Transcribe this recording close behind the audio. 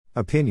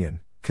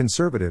Opinion: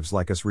 Conservatives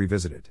Like Us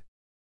Revisited.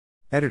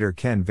 Editor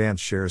Ken Vance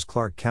shares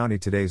Clark County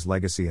Today's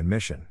legacy and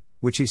mission,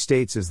 which he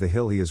states is the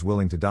hill he is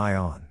willing to die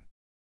on.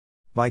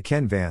 By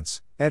Ken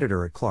Vance,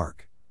 editor at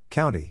Clark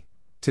County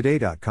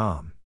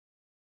Today.com.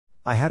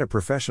 I had a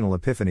professional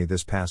epiphany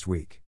this past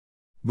week.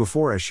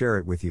 Before I share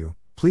it with you,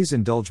 please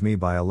indulge me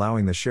by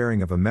allowing the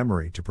sharing of a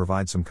memory to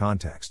provide some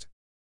context.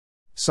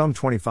 Some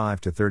 25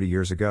 to 30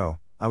 years ago,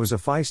 I was a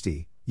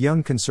feisty,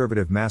 young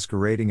conservative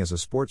masquerading as a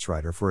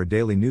sportswriter for a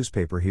daily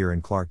newspaper here in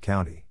Clark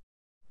County.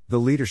 The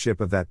leadership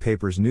of that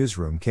paper's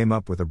newsroom came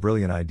up with a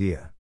brilliant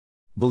idea.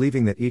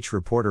 Believing that each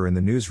reporter in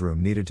the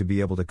newsroom needed to be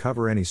able to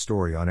cover any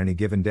story on any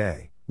given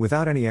day,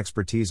 without any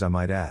expertise I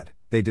might add,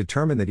 they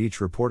determined that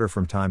each reporter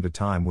from time to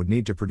time would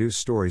need to produce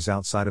stories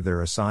outside of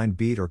their assigned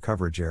beat or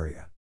coverage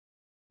area.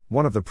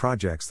 One of the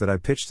projects that I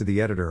pitched to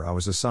the editor I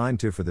was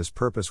assigned to for this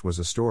purpose was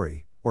a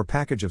story, or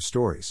package of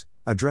stories,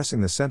 addressing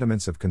the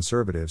sentiments of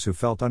conservatives who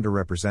felt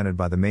underrepresented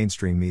by the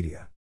mainstream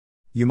media.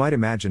 You might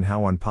imagine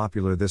how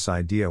unpopular this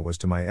idea was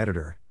to my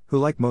editor, who,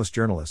 like most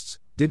journalists,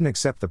 didn't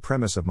accept the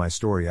premise of my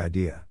story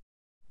idea.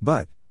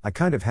 But I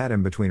kind of had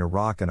him between a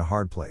rock and a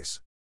hard place.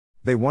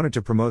 They wanted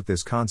to promote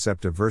this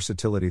concept of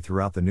versatility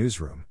throughout the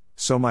newsroom,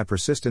 so my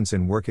persistence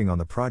in working on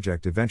the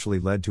project eventually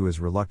led to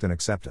his reluctant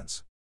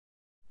acceptance.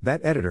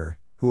 That editor,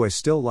 who I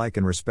still like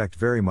and respect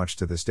very much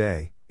to this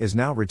day, is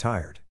now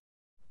retired.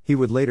 He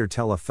would later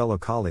tell a fellow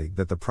colleague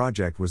that the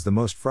project was the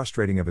most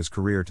frustrating of his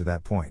career to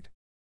that point.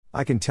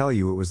 I can tell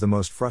you it was the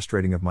most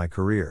frustrating of my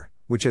career,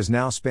 which has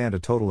now spanned a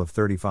total of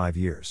 35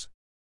 years.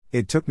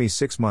 It took me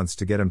 6 months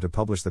to get him to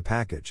publish the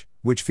package,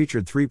 which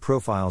featured 3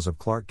 profiles of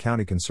Clark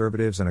County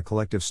conservatives and a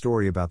collective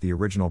story about the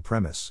original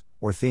premise,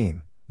 or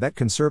theme, that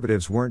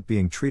conservatives weren't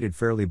being treated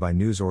fairly by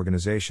news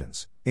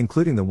organizations,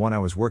 including the one I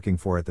was working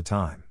for at the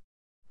time.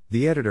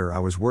 The editor I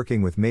was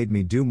working with made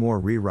me do more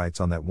rewrites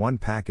on that one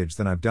package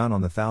than I've done on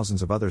the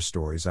thousands of other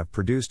stories I've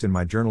produced in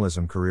my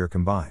journalism career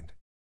combined.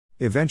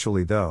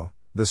 Eventually, though,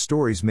 the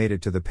stories made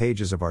it to the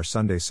pages of our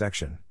Sunday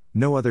section.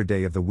 No other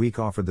day of the week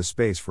offered the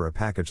space for a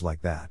package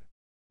like that.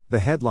 The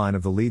headline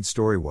of the lead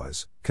story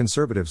was,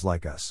 "Conservatives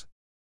Like Us."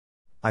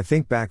 I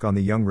think back on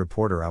the young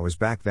reporter I was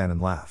back then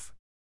and laugh.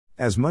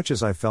 As much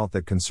as I felt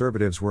that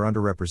conservatives were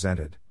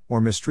underrepresented,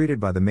 or mistreated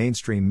by the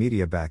mainstream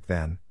media back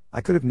then, I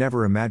could have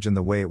never imagined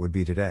the way it would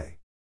be today.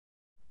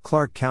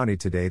 Clark County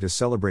Today to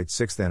celebrate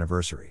 6th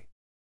anniversary.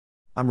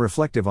 I'm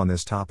reflective on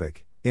this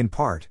topic, in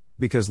part,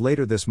 because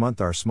later this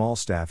month our small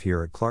staff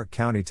here at Clark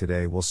County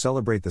Today will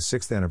celebrate the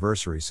 6th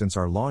anniversary since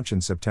our launch in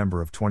September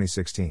of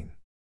 2016.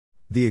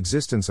 The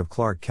existence of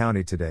Clark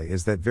County Today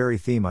is that very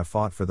theme I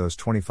fought for those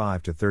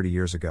 25 to 30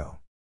 years ago.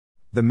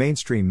 The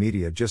mainstream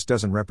media just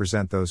doesn't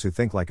represent those who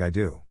think like I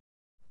do.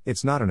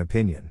 It's not an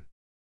opinion.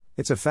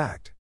 It's a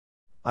fact.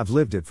 I've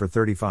lived it for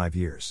 35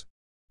 years.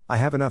 I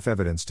have enough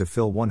evidence to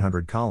fill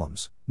 100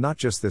 columns, not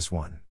just this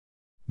one.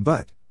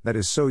 But, that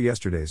is so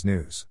yesterday's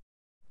news.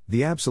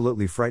 The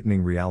absolutely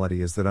frightening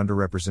reality is that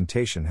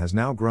underrepresentation has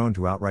now grown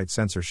to outright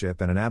censorship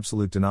and an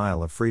absolute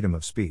denial of freedom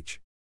of speech.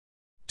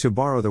 To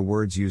borrow the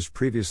words used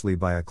previously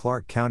by a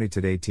Clark County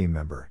Today team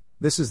member,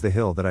 this is the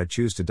hill that I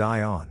choose to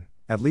die on,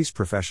 at least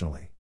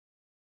professionally.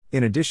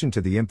 In addition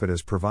to the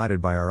impetus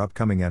provided by our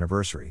upcoming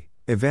anniversary,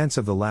 events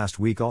of the last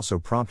week also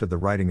prompted the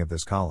writing of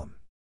this column.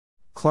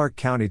 Clark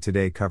County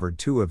Today covered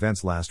 2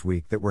 events last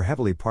week that were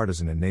heavily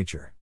partisan in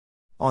nature.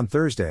 On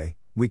Thursday,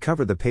 we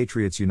covered the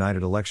Patriots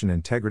United Election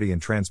Integrity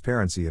and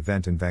Transparency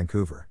event in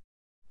Vancouver.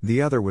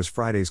 The other was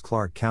Friday's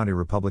Clark County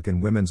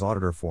Republican Women's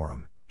Auditor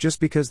Forum.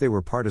 Just because they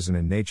were partisan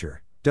in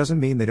nature,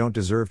 doesn't mean they don't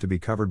deserve to be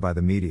covered by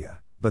the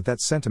media, but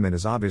that sentiment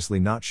is obviously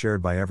not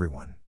shared by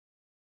everyone.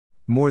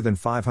 More than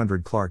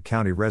 500 Clark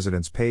County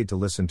residents paid to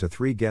listen to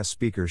 3 guest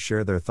speakers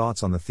share their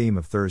thoughts on the theme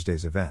of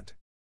Thursday's event.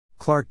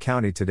 Clark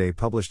County Today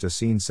published a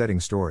scene-setting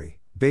story,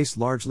 based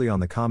largely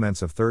on the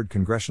comments of 3rd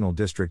Congressional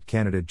District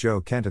candidate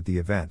Joe Kent at the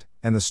event,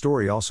 and the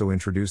story also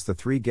introduced the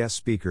 3 guest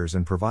speakers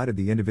and provided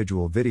the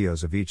individual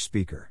videos of each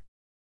speaker.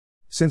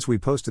 Since we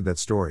posted that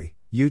story,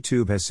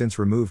 YouTube has since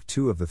removed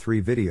 2 of the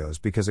 3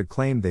 videos because it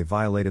claimed they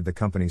violated the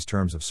company's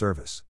terms of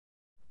service.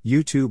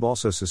 YouTube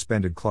also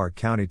suspended Clark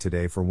County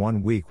Today for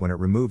 1 week when it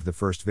removed the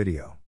first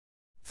video.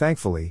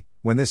 Thankfully,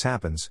 when this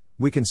happens,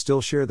 we can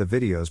still share the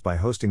videos by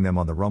hosting them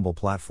on the Rumble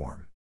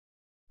platform.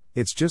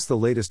 It's just the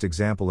latest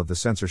example of the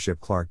censorship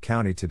Clark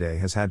County Today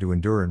has had to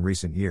endure in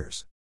recent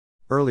years.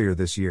 Earlier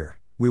this year,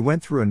 we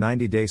went through a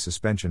 90-day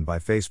suspension by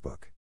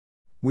Facebook.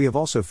 We have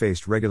also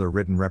faced regular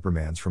written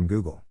reprimands from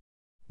Google.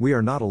 We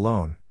are not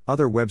alone,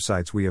 other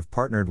websites we have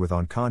partnered with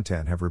on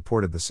content have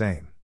reported the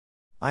same.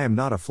 I am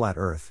not a flat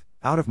earth,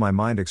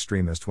 out-of-my-mind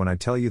extremist when I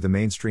tell you the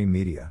mainstream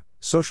media,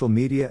 social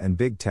media and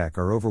big tech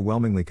are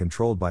overwhelmingly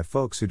controlled by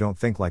folks who don't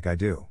think like I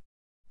do.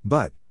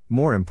 But,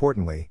 more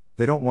importantly,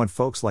 they don't want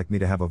folks like me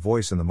to have a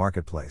voice in the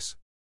marketplace.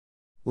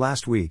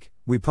 Last week,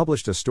 we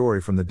published a story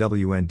from the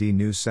WND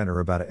News Center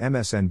about a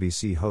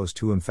MSNBC host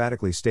who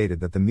emphatically stated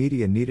that the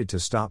media needed to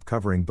stop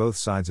covering both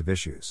sides of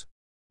issues.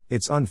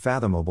 It's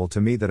unfathomable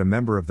to me that a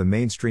member of the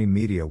mainstream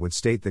media would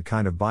state that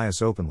kind of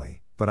bias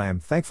openly, but I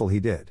am thankful he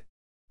did.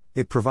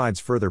 It provides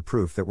further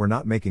proof that we're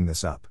not making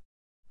this up.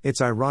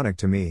 It's ironic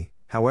to me,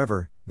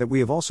 however, that we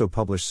have also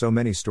published so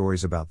many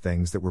stories about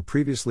things that were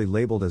previously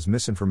labeled as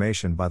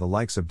misinformation by the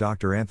likes of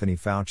Dr. Anthony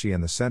Fauci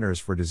and the Centers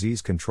for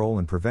Disease Control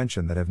and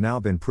Prevention that have now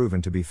been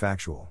proven to be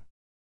factual.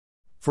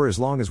 For as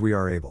long as we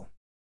are able.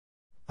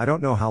 I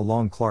don't know how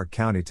long Clark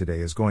County Today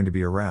is going to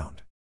be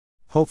around.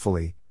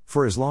 Hopefully,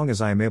 for as long as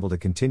I am able to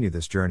continue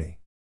this journey.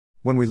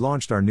 When we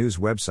launched our news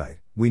website,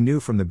 we knew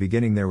from the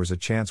beginning there was a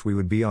chance we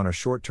would be on a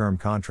short-term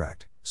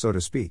contract, so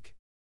to speak.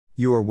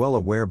 You are well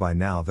aware by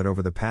now that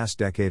over the past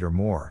decade or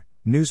more,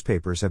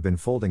 newspapers have been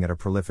folding at a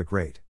prolific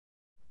rate.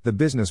 The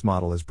business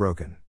model is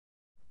broken.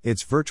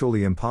 It's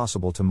virtually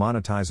impossible to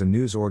monetize a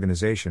news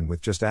organization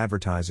with just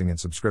advertising and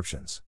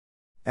subscriptions.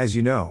 As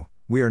you know,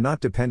 we are not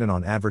dependent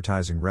on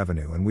advertising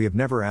revenue and we have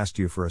never asked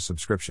you for a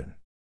subscription.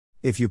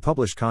 If you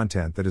publish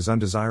content that is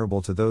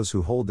undesirable to those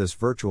who hold this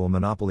virtual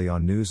monopoly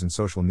on news and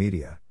social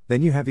media,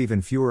 then you have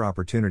even fewer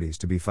opportunities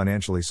to be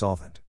financially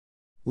solvent.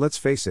 Let's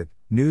face it,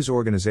 news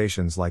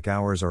organizations like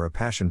ours are a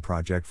passion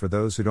project for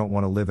those who don't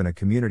want to live in a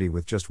community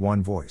with just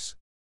one voice.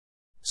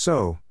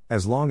 So,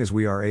 as long as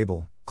we are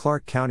able,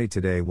 Clark County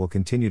Today will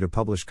continue to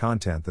publish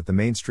content that the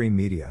mainstream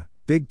media,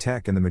 big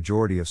tech and the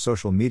majority of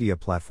social media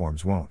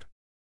platforms won't.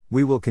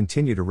 We will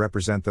continue to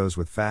represent those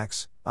with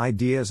facts,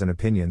 ideas and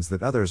opinions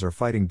that others are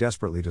fighting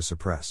desperately to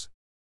suppress.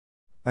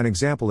 An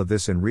example of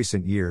this in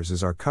recent years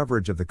is our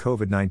coverage of the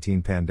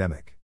COVID-19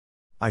 pandemic.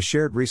 I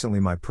shared recently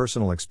my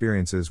personal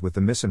experiences with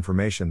the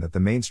misinformation that the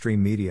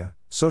mainstream media,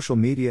 social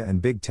media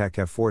and big tech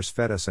have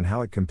force-fed us and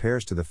how it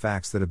compares to the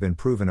facts that have been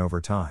proven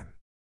over time.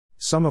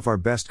 Some of our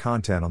best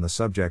content on the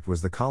subject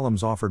was the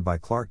columns offered by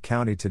Clark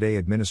County Today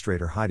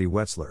Administrator Heidi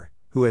Wetzler,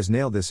 who has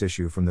nailed this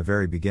issue from the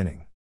very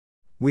beginning.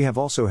 We have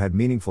also had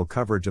meaningful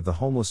coverage of the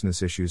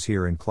homelessness issues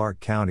here in Clark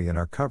County, and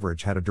our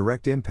coverage had a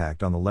direct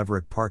impact on the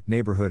Leverick Park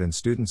neighborhood and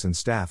students and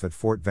staff at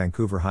Fort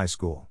Vancouver High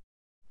School.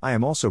 I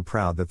am also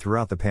proud that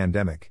throughout the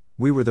pandemic,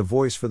 we were the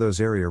voice for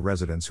those area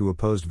residents who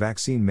opposed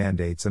vaccine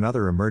mandates and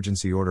other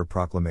emergency order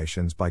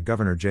proclamations by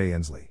Governor Jay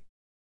Inslee.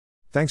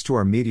 Thanks to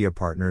our media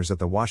partners at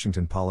the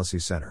Washington Policy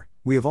Center,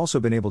 we have also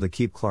been able to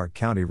keep Clark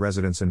County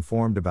residents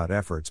informed about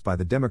efforts by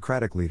the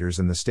Democratic leaders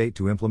in the state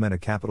to implement a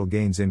capital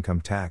gains income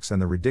tax and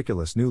the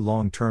ridiculous new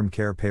long-term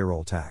care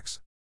payroll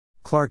tax.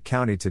 Clark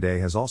County Today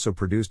has also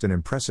produced an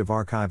impressive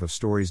archive of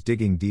stories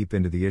digging deep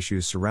into the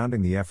issues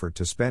surrounding the effort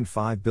to spend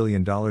 $5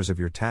 billion of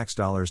your tax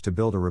dollars to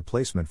build a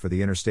replacement for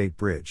the Interstate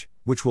Bridge,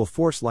 which will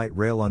force light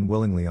rail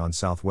unwillingly on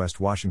Southwest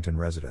Washington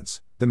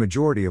residents, the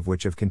majority of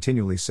which have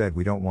continually said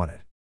we don't want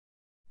it.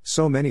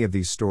 So many of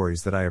these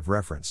stories that I have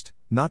referenced,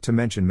 not to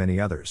mention many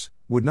others,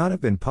 would not have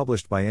been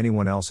published by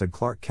anyone else had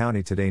Clark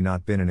County Today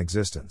not been in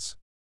existence.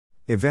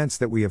 Events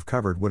that we have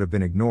covered would have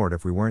been ignored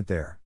if we weren't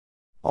there.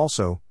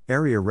 Also,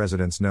 area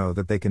residents know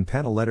that they can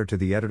pen a letter to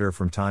the editor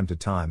from time to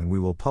time and we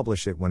will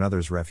publish it when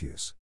others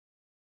refuse.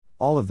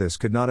 All of this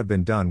could not have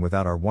been done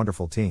without our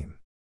wonderful team.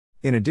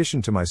 In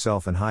addition to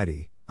myself and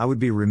Heidi, I would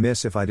be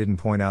remiss if I didn't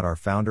point out our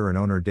founder and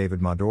owner David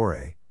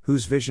Madore,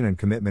 whose vision and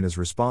commitment is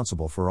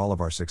responsible for all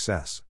of our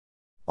success.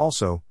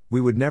 Also,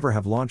 we would never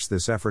have launched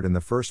this effort in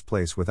the first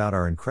place without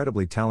our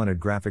incredibly talented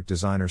graphic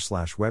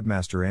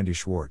designer/webmaster Andy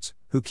Schwartz,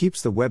 who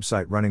keeps the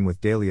website running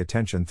with daily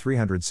attention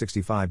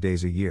 365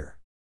 days a year.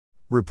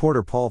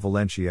 Reporter Paul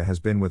Valencia has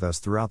been with us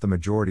throughout the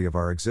majority of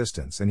our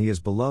existence and he is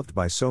beloved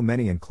by so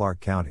many in Clark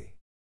County.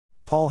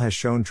 Paul has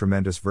shown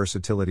tremendous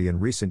versatility in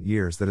recent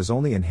years that has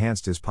only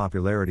enhanced his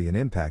popularity and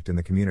impact in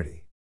the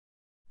community.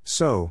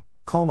 So,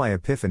 call my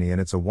epiphany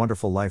and it's a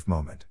wonderful life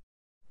moment.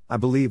 I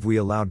believe we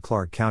allowed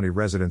Clark County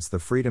residents the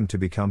freedom to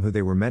become who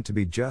they were meant to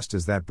be, just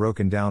as that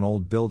broken down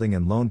old building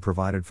and loan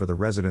provided for the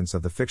residents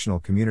of the fictional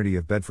community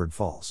of Bedford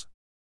Falls.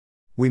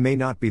 We may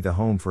not be the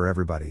home for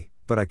everybody,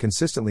 but I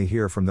consistently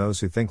hear from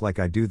those who think like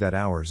I do that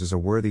ours is a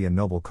worthy and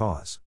noble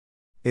cause.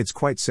 It's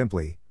quite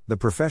simply, the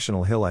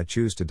professional hill I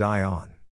choose to die on.